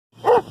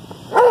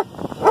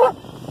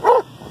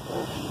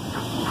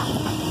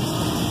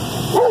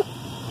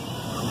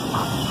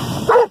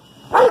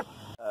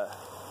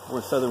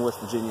southern West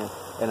Virginia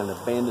at an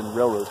abandoned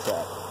railroad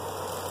track,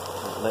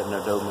 letting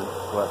their Doberman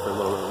go out for a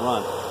little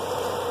run.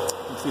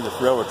 You can see this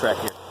railroad track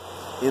here.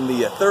 In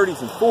the 30s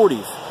and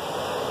 40s,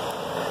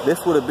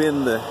 this would have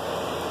been the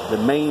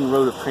main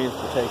road of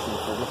transportation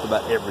for just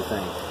about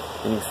everything.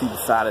 And you can see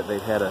beside it,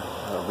 they'd had a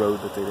road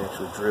that they'd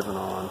actually driven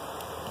on,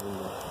 and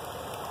the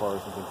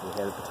cars and things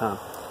they had at the time.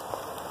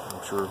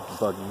 I'm sure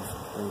buggies,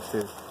 things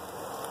too.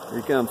 Here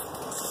he comes.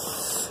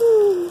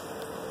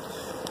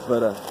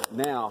 But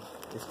now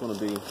it's going to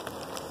be,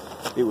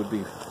 it would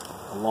be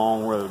a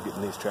long road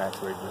getting these tracks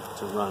ready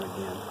to run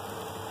again.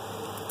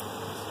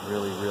 It's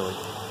really, really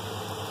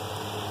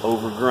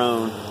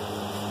overgrown.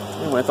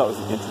 Anyway, I thought it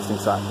was an interesting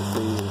sight to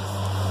see.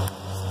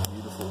 It's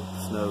beautiful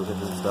snow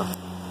hitting and stuff.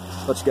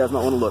 But you guys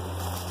might want to look.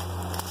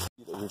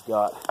 That we've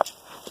got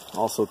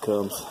also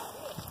comes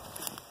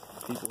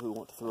people who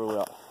want to throw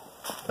out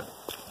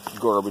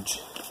garbage,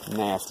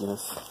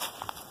 nastiness.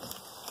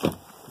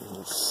 There's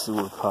a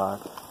sewer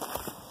pipe.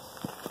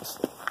 Just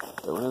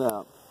throwing it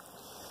out.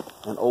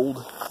 An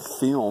old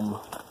film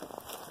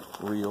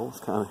reel. It's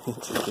kind of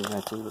interesting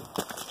actually, but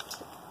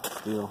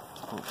still.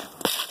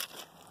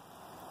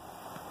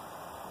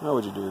 Why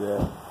would you do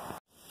that?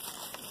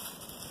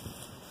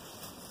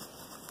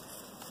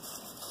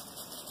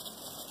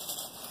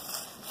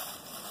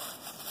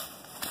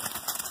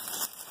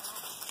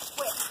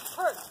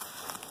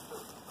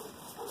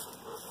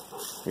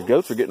 Your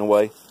goats are getting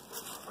away.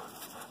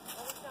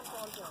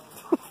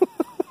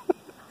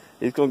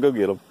 He's gonna go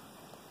get them.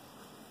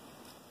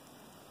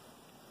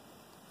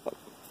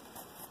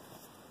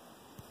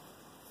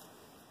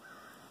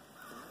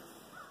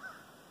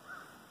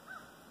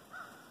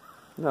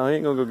 No, he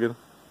ain't gonna go get him.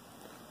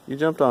 You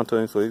jumped onto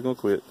him, so he's gonna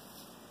quit.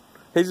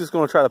 He's just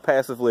gonna try to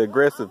passively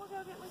aggressive. Well,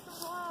 I'm gonna go get me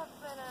some gloves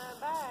and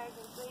a bag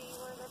and see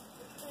where the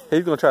food.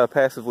 He's gonna try to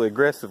passively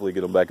aggressively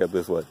get him back up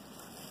this way.